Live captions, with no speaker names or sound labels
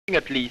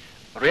At Leith,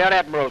 Rear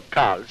Admiral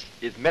Carles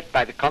is met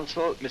by the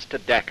Consul, Mr.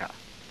 Dacre.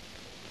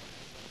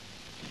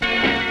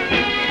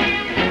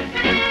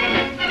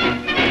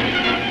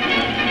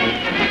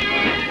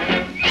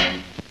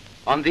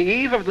 On the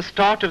eve of the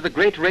start of the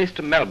great race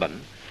to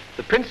Melbourne,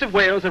 the Prince of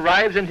Wales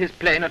arrives in his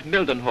plane at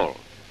Mildenhall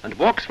and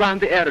walks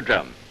round the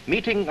aerodrome,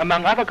 meeting,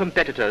 among other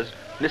competitors,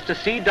 Mr.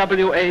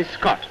 C.W.A.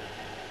 Scott.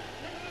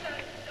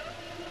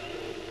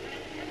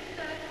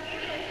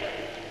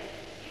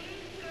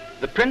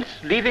 The Prince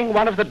leaving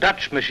one of the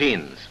Dutch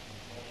machines.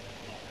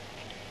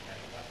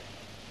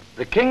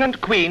 The King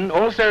and Queen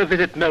also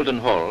visit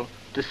Mildenhall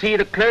to see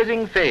the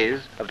closing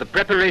phase of the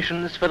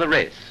preparations for the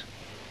race.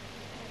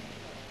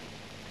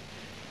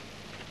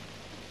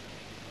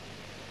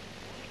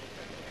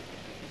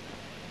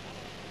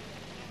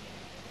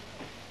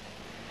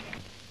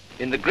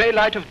 In the grey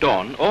light of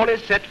dawn, all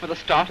is set for the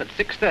start at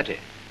 6:30.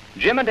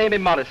 Jim and Amy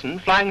Morrison,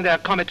 flying their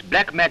Comet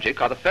Black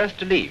Magic, are the first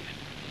to leave.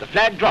 The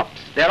flag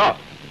drops. They're off.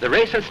 The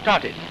race has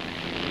started.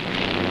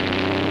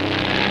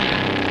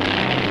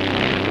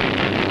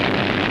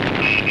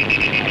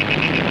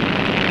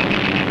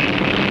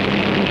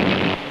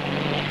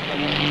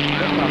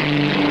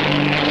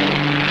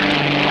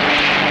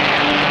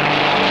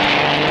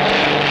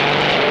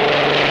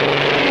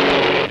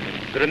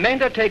 The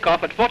remainder take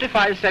off at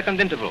 45-second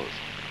intervals.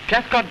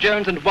 Cathcart,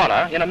 Jones and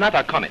Waller in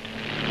another Comet.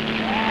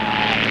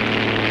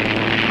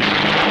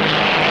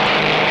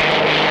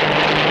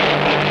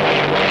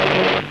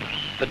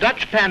 The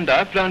Dutch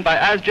Panda, flown by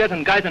Asjes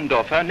and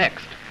Geisendorfer,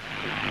 next.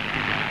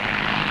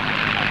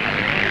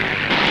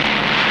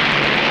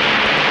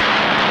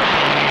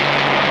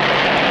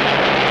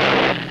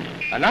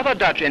 Another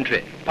Dutch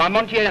entry,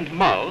 Parmentier and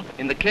Moll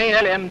in the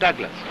KLM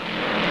Douglas.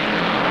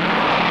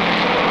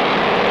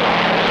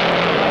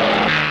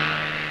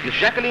 Miss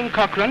Jacqueline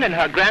Cochrane in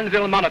her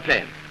Granville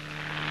monoplane.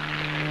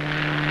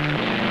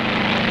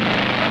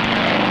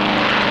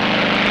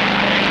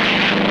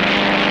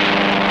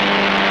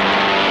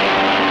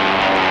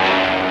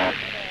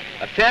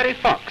 A Fairy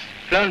Fox,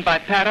 flown by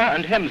Parra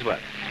and Hemsworth.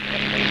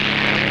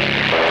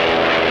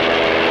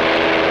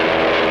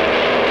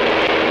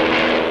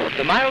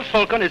 The Miles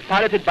Falcon is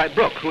piloted by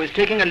Brooke, who is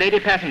taking a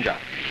lady passenger.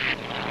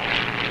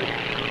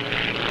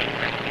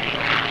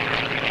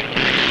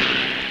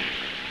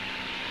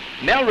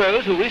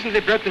 Melrose, who recently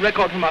broke the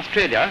record from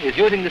Australia, is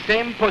using the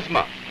same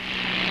Pusma.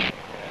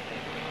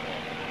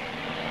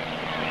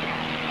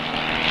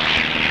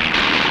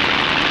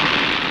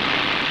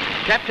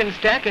 Captain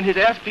Stack in his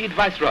airspeed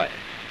Viceroy.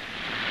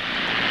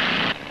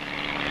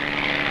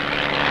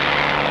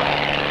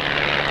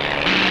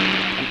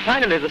 And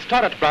finally the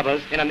Stoddart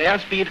brothers in an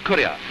airspeed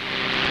Courier.